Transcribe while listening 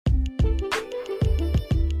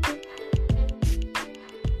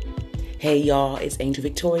Hey y'all, it's Angel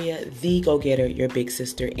Victoria, the go-getter, your big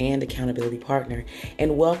sister and accountability partner,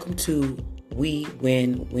 and welcome to We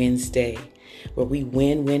Win Wednesday, where we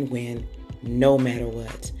win no matter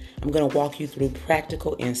what. I'm going to walk you through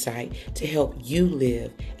practical insight to help you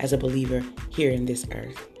live as a believer here in this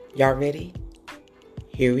earth. Y'all ready?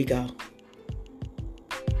 Here we go.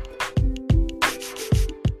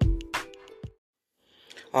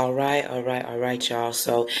 All right, y'all.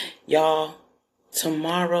 So, y'all,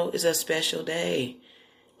 tomorrow is a special day.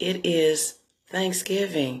 It is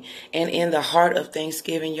Thanksgiving. And in the heart of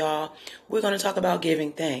Thanksgiving, y'all, we're going to talk about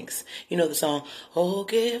giving thanks. You know the song, "Oh,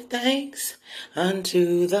 give thanks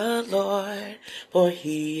unto the Lord, for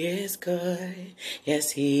he is good.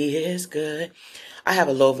 Yes, he is good." I have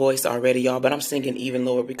a low voice already, y'all, but I'm singing even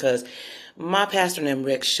lower because my pastor named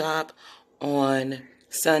Rick shop on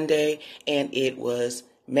Sunday, and it was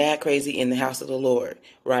mad crazy in the house of the Lord,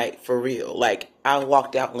 right? For real. Like, I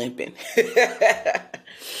walked out limping.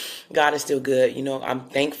 God is still good. You know, I'm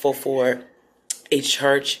thankful for a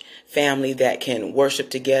church family that can worship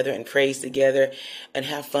together and praise together and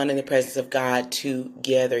have fun in the presence of God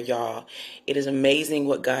together, y'all. It is amazing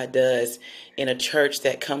what God does in a church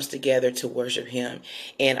that comes together to worship him.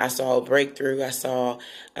 And I saw a breakthrough. I saw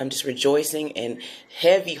just rejoicing and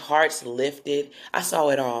heavy hearts lifted. I saw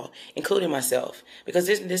it all, including myself, because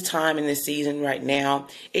this time in this season right now,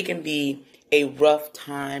 it can be a rough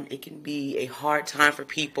time. It can be a hard time for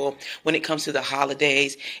people when it comes to the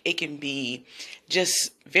holidays. It can be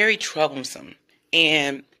just very troublesome.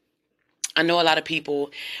 And I know a lot of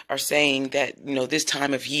people are saying that, you know, this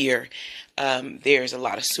time of year, there's a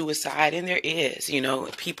lot of suicide, and there is. You know,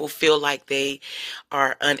 people feel like they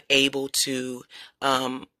are unable to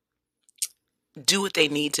do what they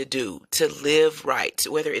need to do to live right,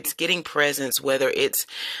 whether it's getting presents, whether it's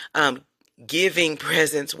giving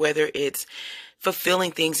presents, whether it's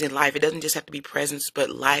fulfilling things in life. It doesn't just have to be presents, but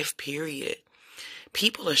life, period.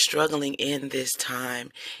 People are struggling in this time,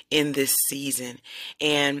 in this season.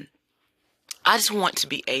 And I just want to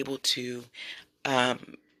be able to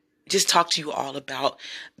just talk to you all about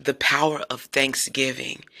the power of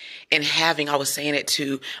Thanksgiving and I was saying it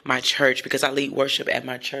to my church because I lead worship at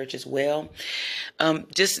my church as well.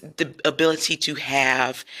 Just the ability to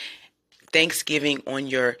have Thanksgiving on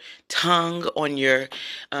your tongue, on your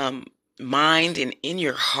mind, and in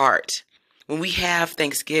your heart. When we have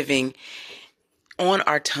Thanksgiving on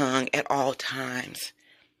our tongue at all times,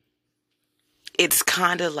 it's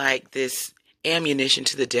kind of like this ammunition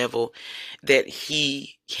to the devil that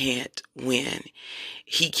he can't win.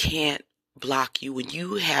 He can't block you. When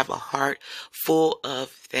you have a heart full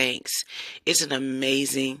of thanks, it's an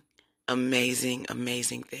amazing, amazing,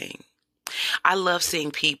 amazing thing. I love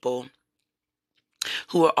seeing people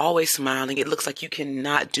who are always smiling. It looks like you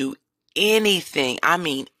cannot do anything, I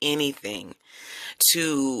mean anything,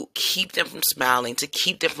 to keep them from smiling, to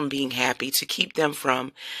keep them from being happy, to keep them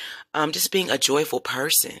from just being a joyful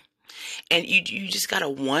person. And you just got to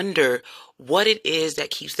wonder what it is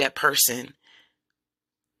that keeps that person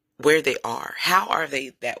where they are. How are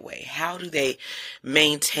they that way? How do they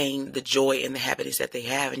maintain the joy and the happiness that they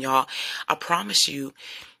have? And y'all, I promise you,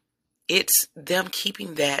 it's them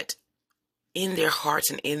keeping that in their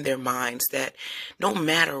hearts and in their minds, that no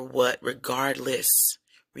matter what, regardless,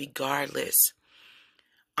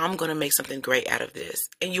 I'm going to make something great out of this.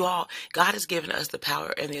 And you all, God has given us the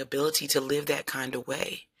power and the ability to live that kind of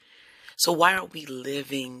way. So why aren't we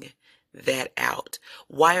living that out?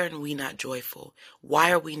 Why are we not joyful?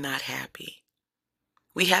 Why are we not happy?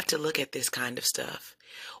 We have to look at this kind of stuff.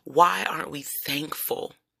 Why aren't we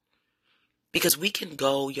thankful? Because we can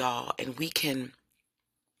go, y'all, and we can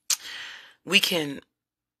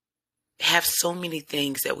have so many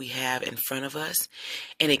things that we have in front of us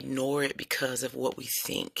and ignore it because of what we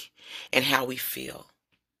think and how we feel.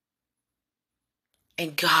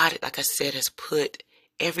 And God, like I said, has put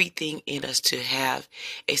everything in us to have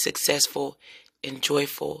a successful and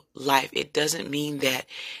joyful life. It doesn't mean that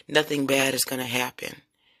nothing bad is going to happen.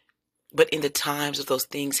 But in the times of those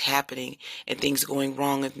things happening and things going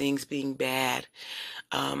wrong and things being bad,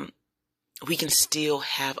 we can still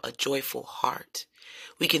have a joyful heart.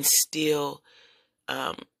 We can still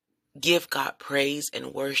give God praise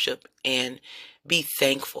and worship and be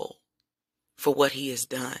thankful for what he has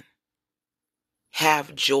done.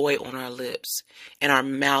 Have joy on our lips and our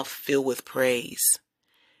mouth filled with praise.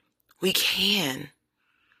 We can,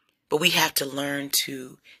 but we have to learn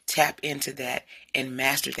to tap into that and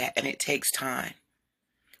master that, and it takes time.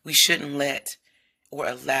 We shouldn't let or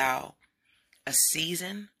allow a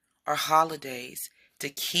season or holidays to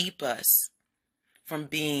keep us from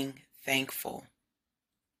being thankful.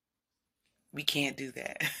 We can't do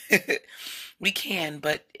that. We can,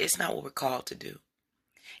 but it's not what we're called to do.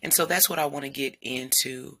 And so that's what I want to get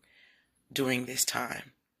into during this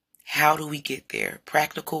time. How do we get there?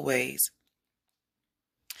 Practical ways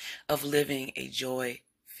of living a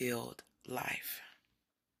joy-filled life,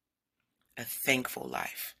 a thankful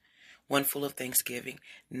life, one full of thanksgiving,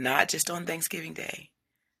 not just on Thanksgiving Day,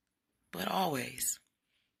 but always.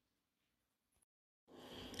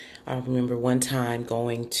 I remember one time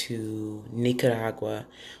going to Nicaragua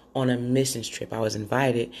on a missions trip. I was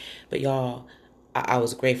invited, but y'all, I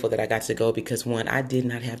was grateful that I got to go because one, I did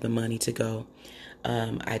not have the money to go.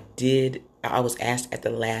 I was asked at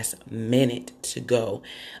the last minute to go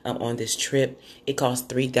on this trip. It cost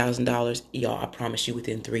 $3,000. Y'all, I promise you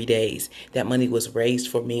within 3 days, that money was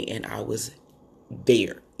raised for me and I was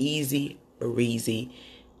there. Easy, breezy,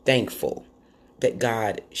 thankful that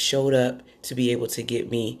God showed up to be able to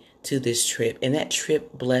get me to this trip. And that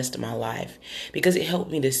trip blessed my life because it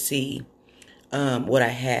helped me to see what I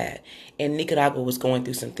had. And Nicaragua was going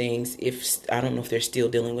through some things. I don't know if they're still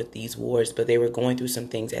dealing with these wars, but they were going through some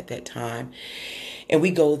things at that time. And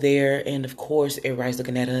we go there, and of course, everybody's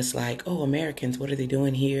looking at us like, oh, Americans, what are they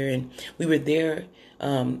doing here? And we were there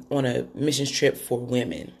on a missions trip for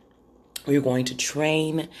women. We were going to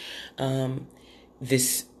train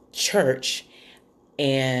this church,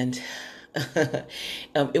 and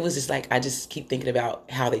it was just like, I just keep thinking about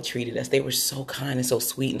how they treated us. They were so kind and so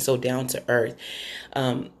sweet and so down to earth.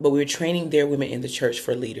 But we were training their women in the church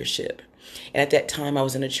for leadership. And at that time, I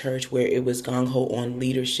was in a church where it was gung-ho on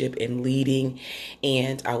leadership and leading.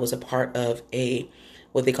 And I was a part of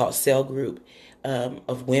what they call cell group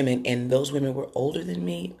of women. And those women were older than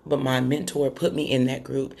me, but my mentor put me in that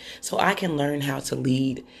group so I can learn how to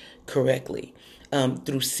lead correctly.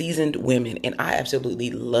 Through seasoned women, and I absolutely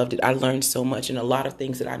loved it. I learned so much, and a lot of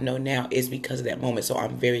things that I know now is because of that moment, so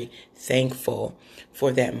I'm very thankful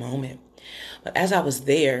for that moment. But as I was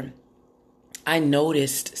there, I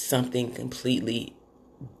noticed something completely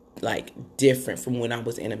different from when I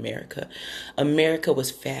was in America. America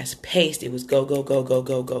was fast paced. It was go, go, go, go,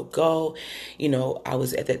 go, go, go. I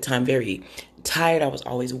was at that time very tired. I was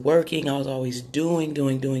always working. I was always doing.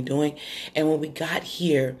 And when we got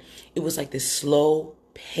here, it was like this slow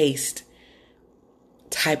paced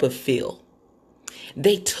type of feel.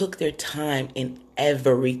 They took their time in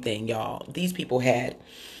everything, y'all. These people they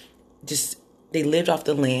lived off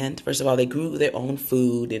the land. First of all, they grew their own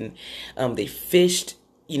food, and they fished,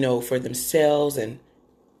 for themselves. And,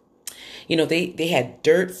 they had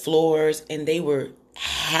dirt floors, and they were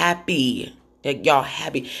happy. Y'all,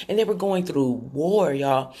 happy. And they were going through war,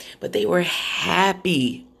 y'all, but they were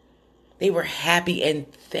happy. They were happy and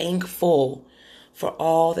thankful for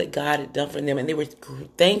all that God had done for them. And they were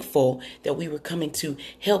thankful that we were coming to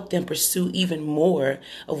help them pursue even more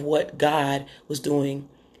of what God was doing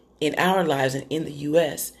in our lives and in the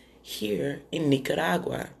U.S. here in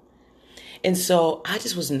Nicaragua. And so I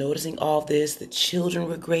just was noticing all this. The children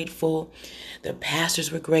were grateful. The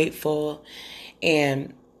pastors were grateful.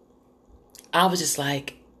 And I was just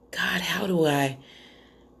like, God, how do I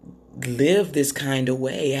live this kind of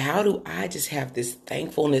way? How do I just have this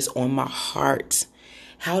thankfulness on my heart?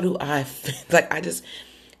 How do I I just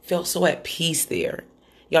felt so at peace there.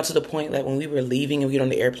 Y'all, to the point that when we were leaving and we were on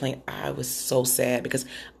the airplane, I was so sad because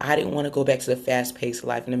I didn't want to go back to the fast-paced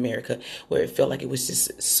life in America where it felt like it was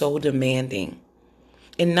just so demanding.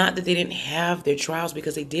 And not that they didn't have their trials,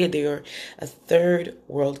 because they did. They were a third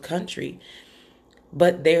world country.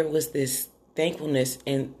 But there was this thankfulness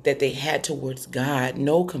that they had towards God.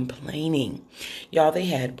 No complaining. Y'all, they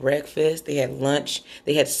had breakfast, they had lunch,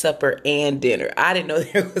 they had supper and dinner. I didn't know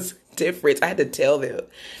there was a difference. I had to tell them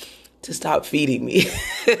to stop feeding me.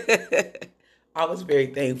 I was very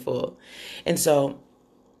thankful. And so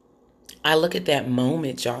I look at that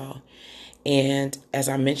moment, y'all, and as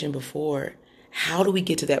I mentioned before, how do we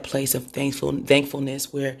get to that place of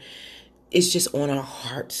thankfulness where it's just on our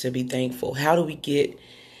hearts to be thankful? How do we get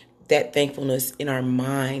that thankfulness in our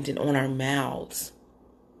mind and on our mouths?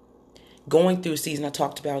 Going through a season I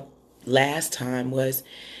talked about last time was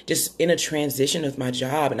just in a transition of my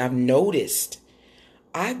job, and I've noticed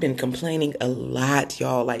I've been complaining a lot,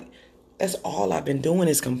 y'all. That's all I've been doing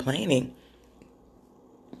is complaining.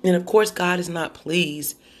 And of course, God is not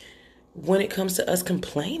pleased when it comes to us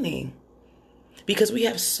complaining, because we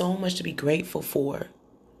have so much to be grateful for.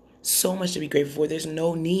 So much to be grateful for. There's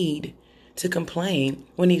no need to complain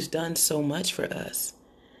when He's done so much for us.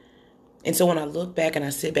 And so when I look back and I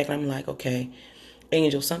sit back and I'm like, okay,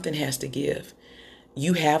 Angel, something has to give.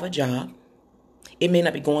 You have a job. It may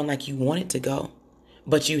not be going like you want it to go,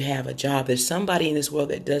 but you have a job. There's somebody in this world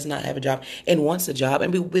that does not have a job and wants a job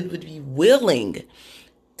and would be willing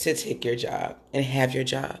to take your job and have your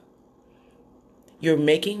job. You're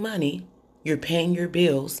making money. You're paying your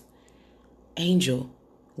bills. Angel,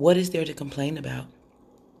 what is there to complain about?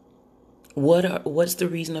 What's the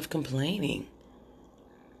reason of complaining?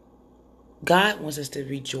 God wants us to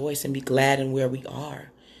rejoice and be glad in where we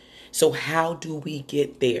are. So how do we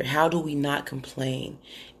get there? How do we not complain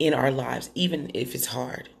in our lives, even if it's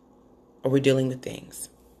hard or we're dealing with things?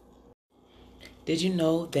 Did you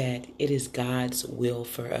know that it is God's will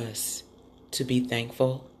for us to be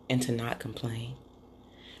thankful and to not complain?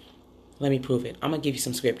 Let me prove it. I'm going to give you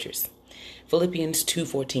some scriptures. Philippians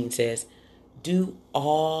 2:14 says, do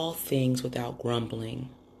all things without grumbling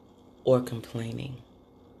or complaining.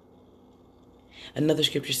 Another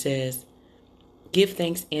scripture says, give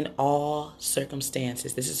thanks in all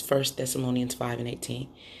circumstances. This is 1 Thessalonians 5:18.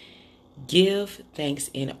 Give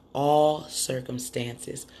thanks in all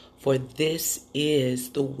circumstances, for this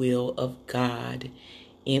is the will of God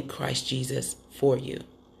in Christ Jesus for you.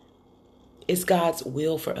 It's God's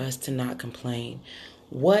will for us to not complain.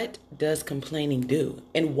 What does complaining do?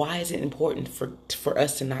 And why is it important for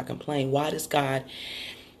us to not complain? Why does God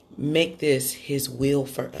make this his will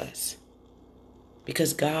for us?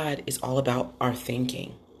 Because God is all about our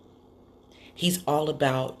thinking. He's all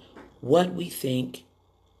about what we think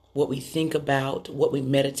about, what we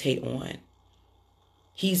meditate on.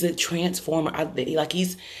 He's a transformer.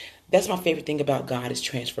 That's my favorite thing about God is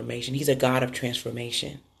transformation. He's a God of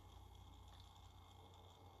transformation.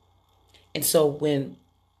 And so when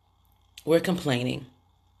we're complaining,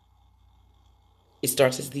 it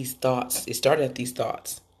starts as these thoughts. It started at these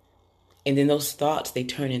thoughts. And then those thoughts, they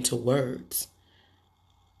turn into words.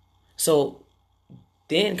 So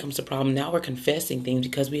then comes the problem. Now we're confessing things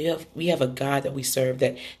because we have a God that we serve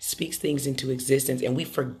that speaks things into existence, and we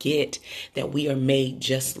forget that we are made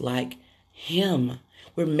just like him.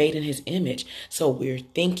 We're made in his image. So we're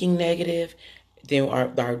thinking negative. Then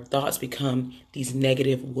our thoughts become these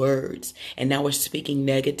negative words. And now we're speaking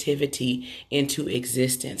negativity into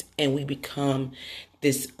existence. And we become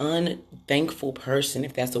this unthankful person,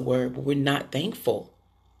 if that's a word, but we're not thankful.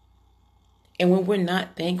 And when we're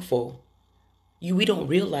not thankful, we don't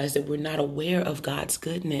realize that we're not aware of God's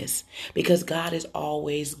goodness, because God is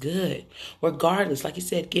always good. Regardless, like he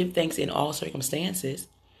said, give thanks in all circumstances.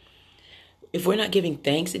 If we're not giving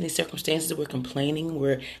thanks in these circumstances, we're complaining,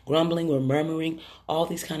 we're grumbling, we're murmuring, all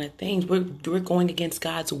these kind of things, we're going against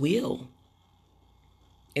God's will.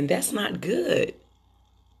 And that's not good.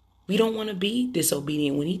 We don't want to be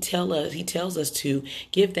disobedient. When he tells us to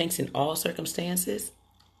give thanks in all circumstances,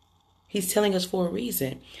 he's telling us for a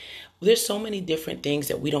reason. There's so many different things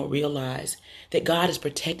that we don't realize that God is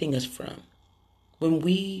protecting us from. When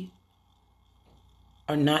we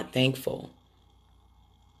are not thankful,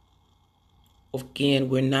 again,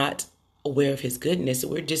 we're not aware of his goodness.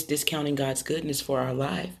 We're just discounting God's goodness for our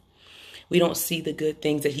life. We don't see the good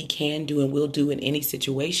things that he can do and will do in any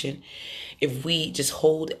situation if we just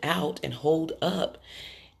hold out and hold up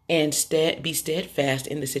and be steadfast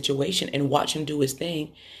in the situation and watch him do his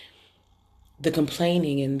thing. The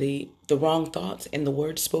complaining and the wrong thoughts and the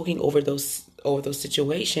words spoken over those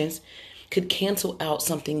situations could cancel out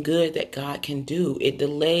something good that God can do. It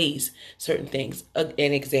delays certain things. An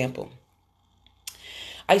example.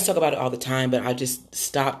 I used to talk about it all the time, but I just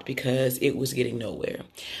stopped because it was getting nowhere.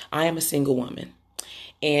 I am a single woman,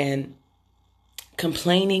 and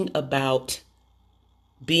complaining about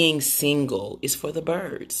being single is for the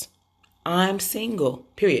birds. I'm single,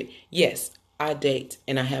 period. Yes, I date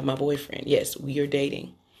and I have my boyfriend. Yes, we are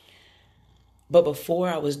dating. But before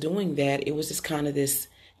I was doing that, it was just kind of this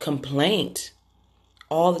complaint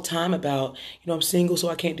all the time about, I'm single, so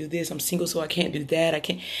I can't do this. I'm single, so I can't do that. I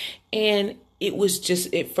can't. And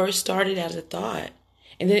it first started as a thought,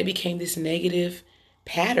 and then it became this negative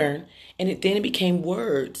pattern, and then it became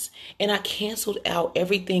words. And I canceled out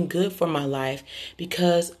everything good for my life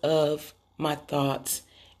because of my thoughts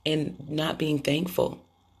and not being thankful.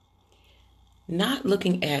 Not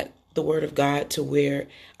looking at the word of God to where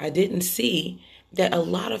I didn't see that a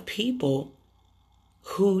lot of people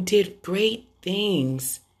who did great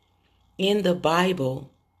things in the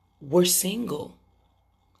Bible were single.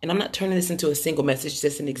 And I'm not turning this into a single message,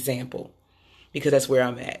 just an example, because that's where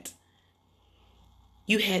I'm at.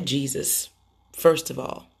 You had Jesus, first of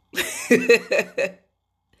all,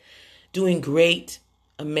 doing great,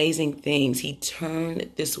 amazing things. He turned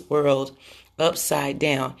this world upside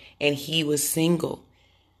down, and he was single.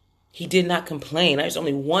 He did not complain. There's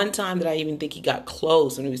only one time that I even think he got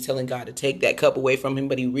close when he was telling God to take that cup away from him,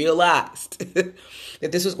 but he realized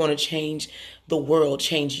that this was going to change the world,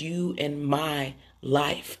 change you and my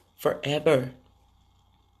life forever.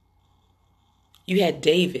 You had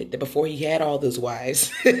David, that before he had all those wives,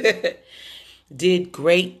 did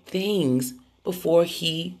great things before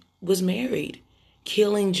he was married.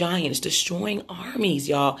 Killing giants, destroying armies,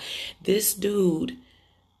 y'all. This dude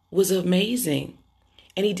was amazing.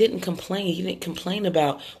 And he didn't complain. He didn't complain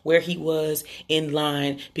about where he was in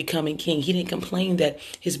line becoming king. He didn't complain that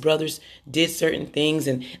his brothers did certain things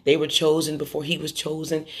and they were chosen before he was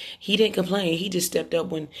chosen. He didn't complain. He just stepped up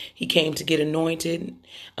when he came to get anointed.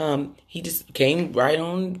 He just came right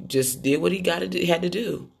on, just did what he had to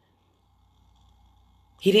do.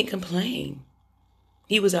 He didn't complain.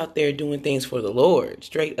 He was out there doing things for the Lord,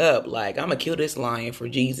 straight up, like, I'm going to kill this lion for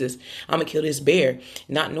Jesus. I'm going to kill this bear,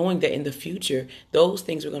 not knowing that in the future, those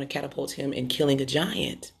things were going to catapult him in killing a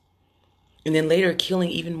giant. And then later, killing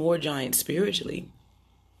even more giants spiritually.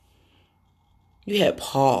 You had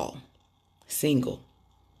Paul, single,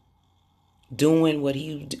 doing what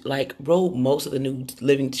he, wrote most of the New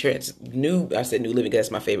Living, I said New Living,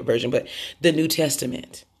 that's my favorite version, but the New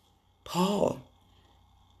Testament. Paul.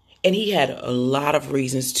 And he had a lot of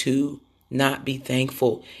reasons to not be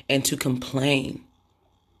thankful and to complain.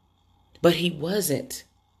 But he wasn't.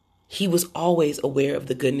 He was always aware of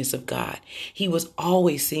the goodness of God. He was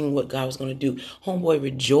always seeing what God was going to do. Homeboy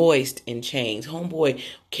rejoiced in chains. Homeboy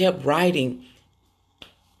kept writing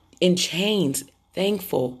in chains,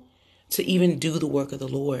 thankful to even do the work of the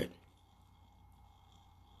Lord.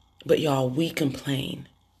 But y'all, we complain.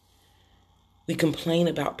 We complain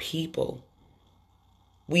about people.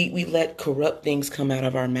 We let corrupt things come out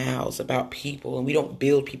of our mouths about people, and we don't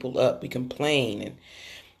build people up. We complain and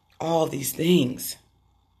all these things.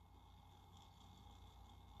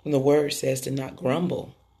 And the word says to not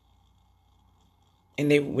grumble. And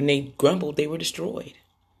when they grumbled, they were destroyed.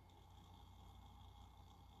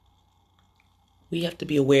 We have to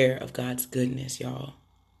be aware of God's goodness, y'all.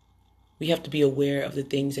 We have to be aware of the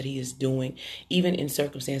things that he is doing, even in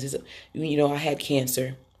circumstances. I had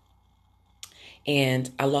cancer. And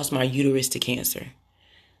I lost my uterus to cancer.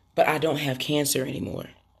 But I don't have cancer anymore.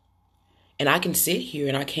 And I can sit here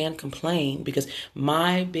and I can complain because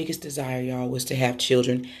my biggest desire, y'all, was to have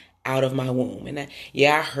children out of my womb. And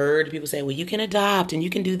I heard people say, well, you can adopt and you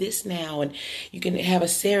can do this now and you can have a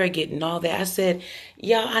surrogate and all that. I said,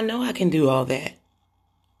 I know I can do all that.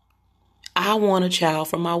 I want a child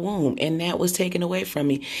from my womb, and that was taken away from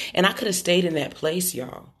me. And I could have stayed in that place,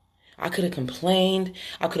 y'all. I could have complained.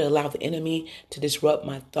 I could have allowed the enemy to disrupt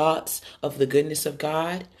my thoughts of the goodness of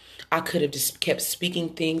God. I could have just kept speaking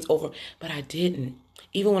things over, but I didn't.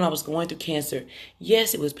 Even when I was going through cancer,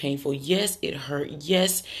 yes, it was painful. Yes, it hurt.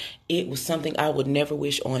 Yes, it was something I would never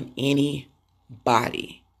wish on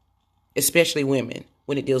anybody, especially women,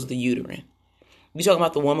 when it deals with the uterine. You talking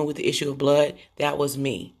about the woman with the issue of blood? That was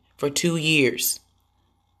me for 2 years.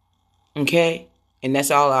 Okay? And that's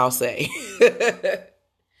all I'll say.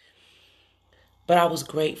 But I was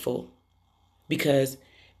grateful because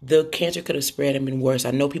the cancer could have spread and been worse.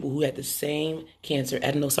 I know people who had the same cancer,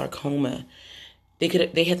 adenosarcoma.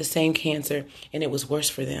 They had the same cancer and it was worse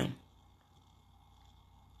for them.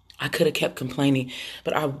 I could have kept complaining,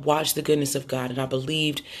 but I watched the goodness of God and I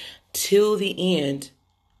believed till the end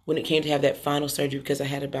when it came to have that final surgery, because I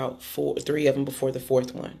had about 3 of them before the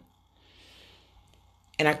 4th one.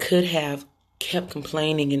 And I could have kept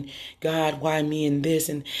complaining and, God, why me in this?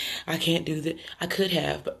 And I can't do that. I could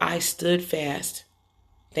have, but I stood fast.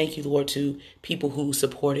 Thank you, Lord, to people who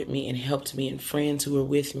supported me and helped me and friends who were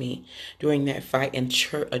with me during that fight and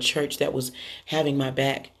a church that was having my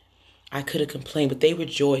back. I could have complained, but they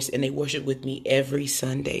rejoiced and they worshiped with me every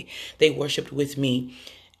Sunday. They worshiped with me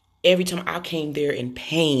every time I came there in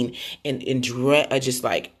pain and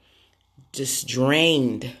just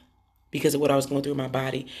drained because of what I was going through in my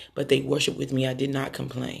body. But they worshiped with me. I did not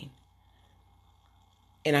complain.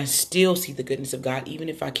 And I still see the goodness of God, even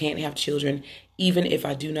if I can't have children, even if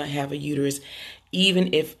I do not have a uterus,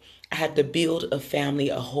 even if I had to build a family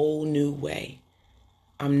a whole new way.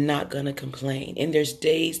 I'm not going to complain. And there's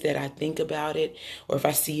days that I think about it, or if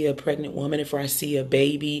I see a pregnant woman, if I see a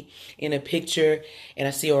baby in a picture and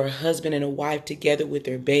I see her husband and a wife together with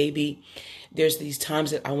their baby, there's these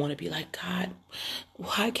times that I want to be like, God,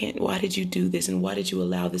 why did you do this? And why did you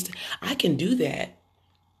allow this? I can do that,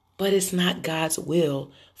 but it's not God's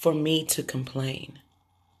will for me to complain.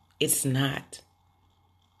 It's not.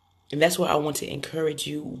 And that's what I want to encourage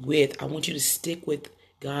you with. I want you to stick with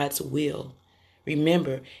God's will.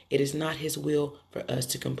 Remember, it is not his will for us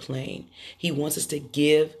to complain. He wants us to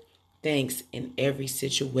give thanks in every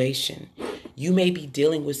situation. You may be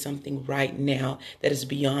dealing with something right now that is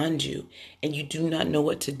beyond you and you do not know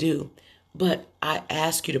what to do. But I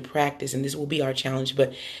ask you to practice, and this will be our challenge,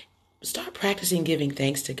 but start practicing giving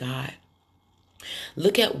thanks to God.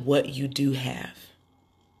 Look at what you do have.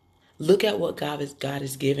 Look at what God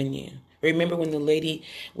has given you. Remember when the lady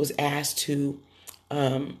was asked to,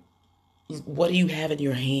 what do you have in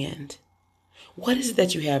your hand? What is it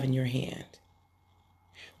that you have in your hand?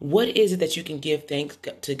 What is it that you can give thanks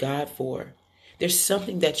to God for? There's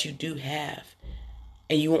something that you do have,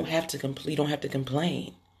 and you don't have to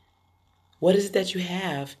complain. What is it that you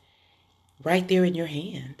have right there in your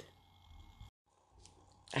hand?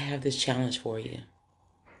 I have this challenge for you.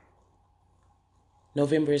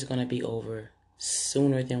 November is going to be over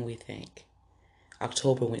sooner than we think.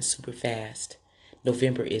 October went super fast.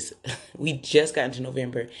 We just got into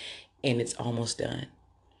November and it's almost done.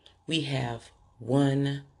 We have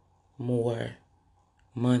one more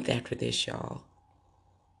month after this, y'all.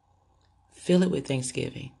 Fill it with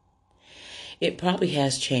Thanksgiving. It probably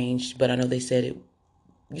has changed, but I know they said it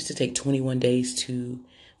used to take 21 days to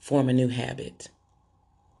form a new habit.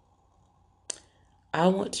 I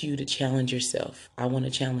want you to challenge yourself. I want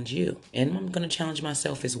to challenge you, and I'm going to challenge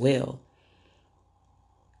myself as well,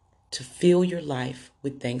 to fill your life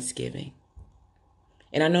with Thanksgiving.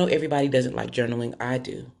 And I know everybody doesn't like journaling. I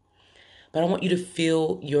do. But I want you to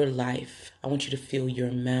fill your life. I want you to fill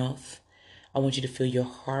your mouth. I want you to fill your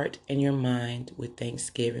heart and your mind with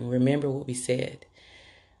Thanksgiving. Remember what we said.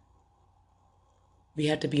 We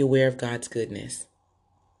have to be aware of God's goodness.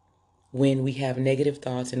 When we have negative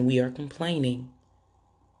thoughts and we are complaining,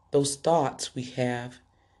 those thoughts we have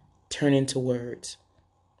turn into words.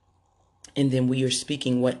 And then we are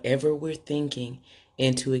speaking whatever we're thinking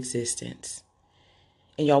into existence.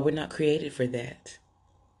 And y'all, we're not created for that.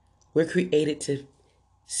 We're created to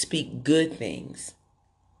speak good things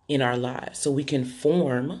in our lives so we can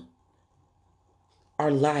form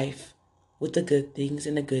our life with the good things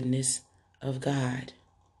and the goodness of God.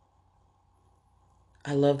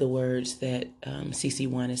 I love the words that CC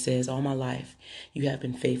Winans says, all my life you have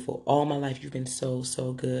been faithful. All my life you've been so,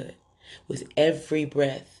 so good. With every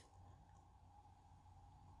breath,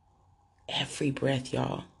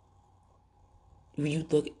 y'all. When you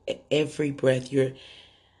look at every breath, you're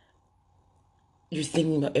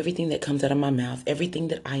thinking about everything that comes out of my mouth, everything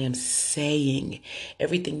that I am saying,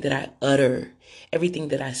 everything that I utter, everything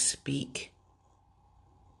that I speak.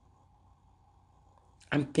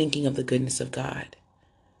 I'm thinking of the goodness of God.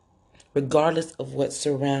 Regardless of what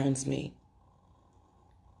surrounds me.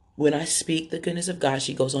 When I speak the goodness of God,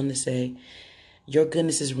 she goes on to say, your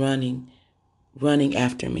goodness is running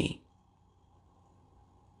after me.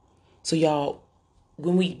 So y'all,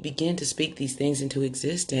 when we begin to speak these things into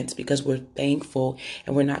existence because we're thankful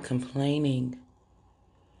and we're not complaining,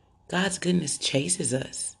 God's goodness chases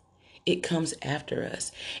us. It comes after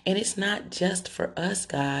us. And it's not just for us,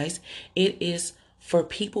 guys. It is for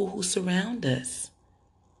people who surround us.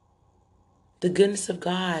 The goodness of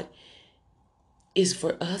God is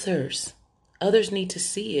for others. Others need to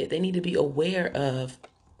see it. They need to be aware of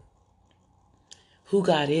who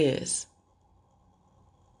God is.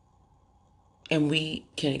 And we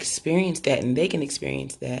can experience that, and they can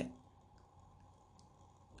experience that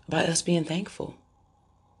by us being thankful.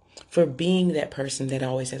 For being that person that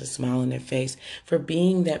always has a smile on their face. For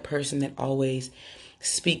being that person that always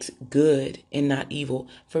speaks good and not evil.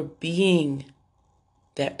 For being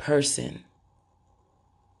that person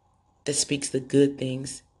that speaks the good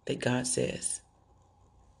things that God says.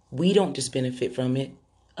 We don't just benefit from it.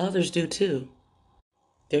 Others do too.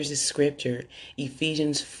 There's this scripture,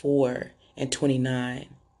 Ephesians 4:29.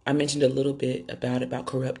 I mentioned a little bit about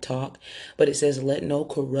corrupt talk, but it says, let no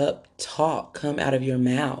corrupt talk come out of your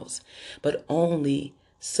mouths, but only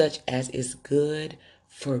such as is good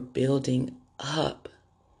for building up,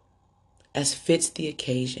 as fits the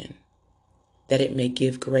occasion, that it may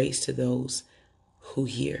give grace to those who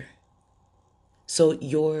hear. So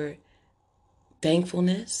your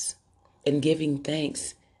thankfulness and giving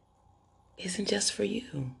thanks isn't just for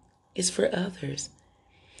you. It's for others.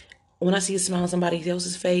 When I see a smile on somebody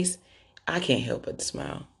else's face, I can't help but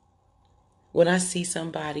smile. When I see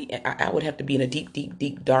somebody, I would have to be in a deep, deep,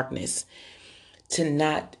 deep darkness to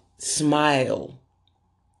not smile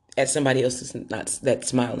at somebody else that's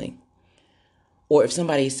smiling. Or if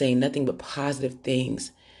somebody is saying nothing but positive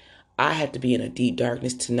things, I have to be in a deep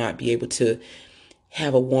darkness to not be able to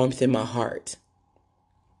have a warmth in my heart.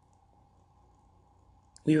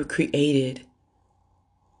 We were created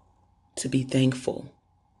to be thankful.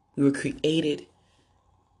 We were created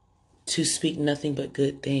to speak nothing but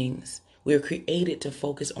good things. We're created to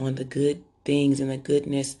focus on the good things and the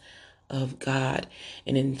goodness of God,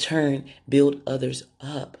 and in turn build others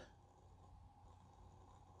up.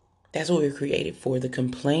 That's what we're created for. The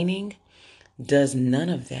complaining does none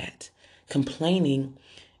of that. Complaining,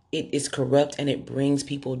 it is corrupt and it brings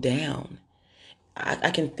people down.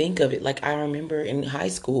 I can think of it like I remember in high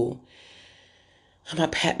school, my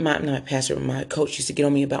coach used to get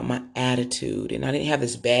on me about my attitude, and I didn't have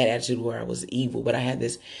this bad attitude where I was evil, but I had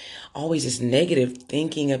this always this negative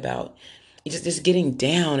thinking about just getting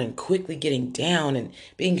down and quickly getting down and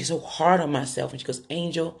being so hard on myself. And she goes,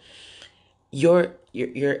 Angel, your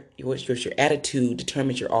attitude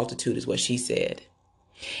determines your altitude, is what she said.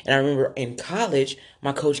 And I remember in college,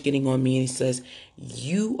 my coach getting on me and he says,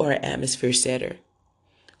 you are an atmosphere setter.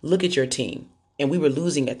 Look at your team. And we were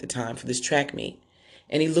losing at the time for this track meet.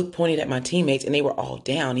 And he pointed at my teammates and they were all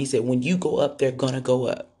down. He said, when you go up, they're going to go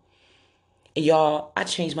up. And y'all, I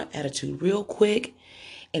changed my attitude real quick.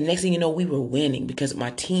 And next thing you know, we were winning because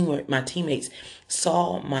my teammates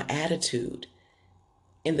saw my attitude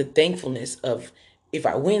and the thankfulness of, if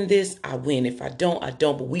I win this, I win. If I don't, I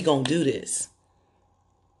don't. But we going to do this.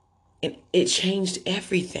 And it changed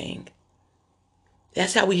everything.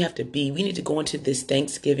 That's how we have to be. We need to go into this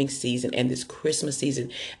Thanksgiving season and this Christmas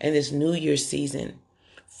season and this New Year's season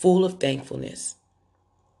full of thankfulness.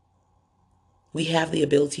 We have the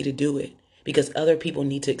ability to do it because other people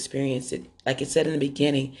need to experience it. Like it said in the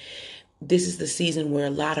beginning, this is the season where a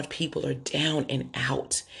lot of people are down and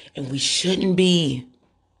out, and we shouldn't be.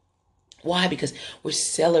 Why? Because we're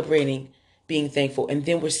celebrating being thankful, and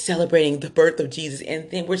then we're celebrating the birth of Jesus,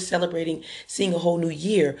 and then we're celebrating seeing a whole new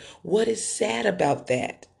year. What is sad about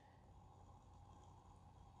that?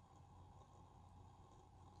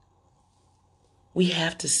 We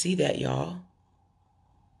have to see that, y'all.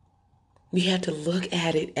 We have to look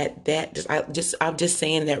at it at that. I'm just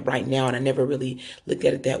saying that right now, and I never really looked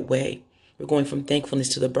at it that way. We're going from thankfulness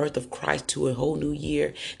to the birth of Christ to a whole new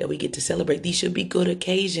year that we get to celebrate. These should be good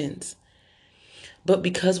occasions. But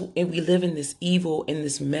because we live in this evil, in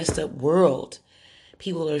this messed up world,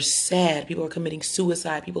 people are sad. People are committing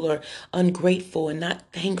suicide. People are ungrateful and not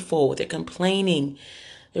thankful. They're complaining.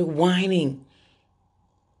 They're whining.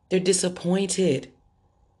 They're disappointed.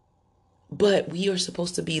 But we are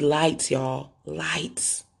supposed to be lights, y'all.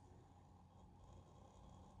 Lights.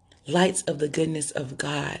 Lights of the goodness of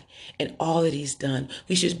God and all that he's done.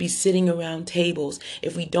 We should be sitting around tables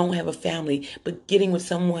if we don't have a family, but getting with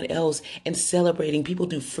someone else and celebrating. People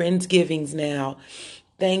do Friendsgivings now,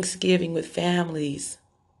 Thanksgiving with families.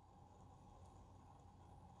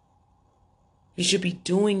 We should be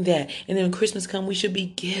doing that. And then when Christmas comes, we should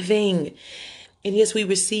be giving. And yes, we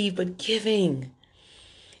receive, but giving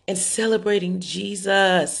and celebrating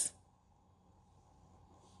Jesus.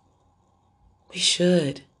 We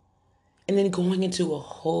should. And then going into a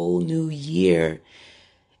whole new year,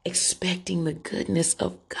 expecting the goodness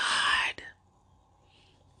of God.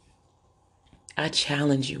 I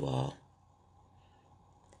challenge you all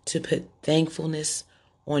to put thankfulness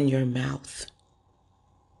on your mouth,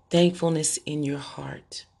 thankfulness in your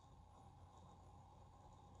heart,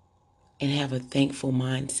 and have a thankful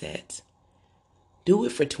mindset. Do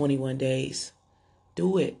it for 21 days.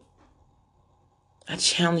 Do it. I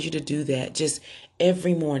challenge you to do that. Just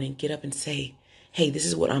every morning, get up and say, hey, this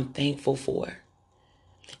is what I'm thankful for.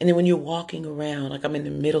 And then when you're walking around, like I'm in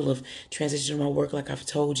the middle of transitioning my work, like I've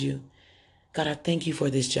told you, God, I thank you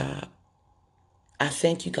for this job. I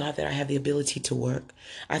thank you, God, that I have the ability to work.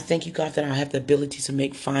 I thank you, God, that I have the ability to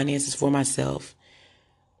make finances for myself.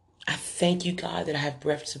 I thank you, God, that I have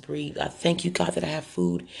breath to breathe. I thank you, God, that I have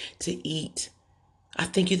food to eat. I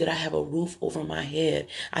thank you that I have a roof over my head.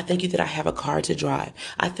 I thank you that I have a car to drive.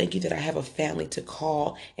 I thank you that I have a family to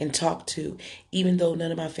call and talk to, even though none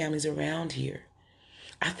of my family's around here.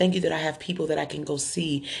 I thank you that I have people that I can go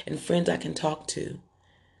see and friends I can talk to.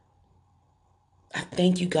 I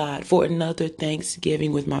thank you, God, for another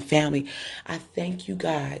Thanksgiving with my family. I thank you,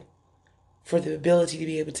 God, for the ability to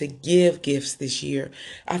be able to give gifts this year.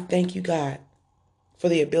 I thank you, God, for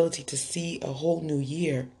the ability to see a whole new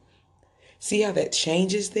year. See how that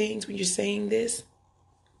changes things when you're saying this?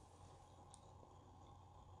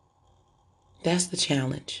 That's the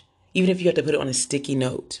challenge. Even if you have to put it on a sticky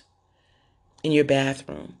note in your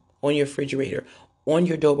bathroom, on your refrigerator, on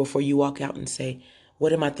your door before you walk out and say,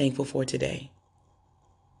 what am I thankful for today?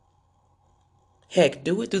 Heck,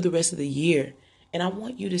 do it through the rest of the year. And I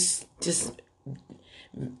want you to just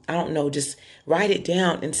write it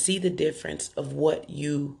down and see the difference of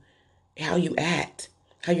how you act,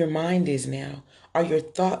 how your mind is now. Are your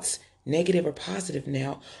thoughts negative or positive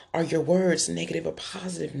now? Are your words negative or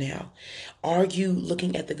positive now? Are you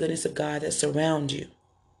looking at the goodness of God that surrounds you?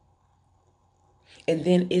 And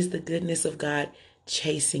then is the goodness of God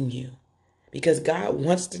chasing you? Because God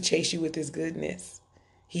wants to chase you with his goodness.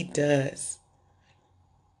 He does.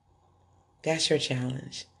 That's your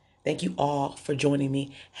challenge. Thank you all for joining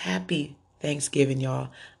me. Happy Thanksgiving, y'all.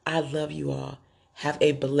 I love you all. Have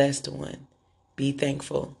a blessed one. Be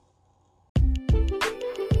thankful.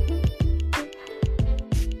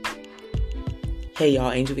 Hey,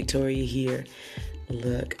 y'all. Angel Victoria here.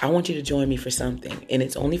 Look, I want you to join me for something. And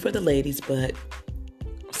it's only for the ladies, but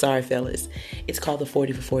sorry, fellas. It's called the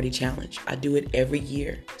 40 for 40 Challenge. I do it every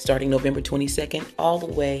year, starting November 22nd all the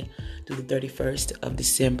way through the 31st of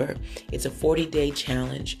December. It's a 40-day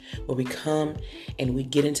challenge where we come and we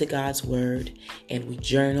get into God's word and we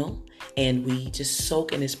journal and we just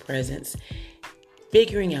soak in his presence,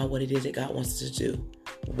 figuring out what it is that God wants us to do.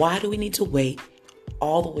 Why do we need to wait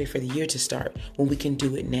all the way for the year to start when we can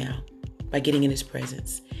do it now by getting in his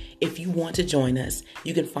presence? If you want to join us,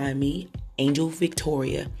 you can find me, Angel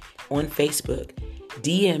Victoria, on Facebook.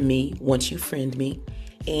 DM me once you friend me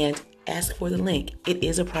and ask for the link. It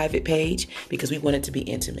is a private page because we want it to be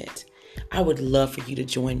intimate. I would love for you to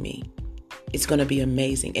join me. It's going to be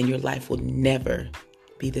amazing and your life will never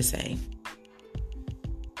be the same.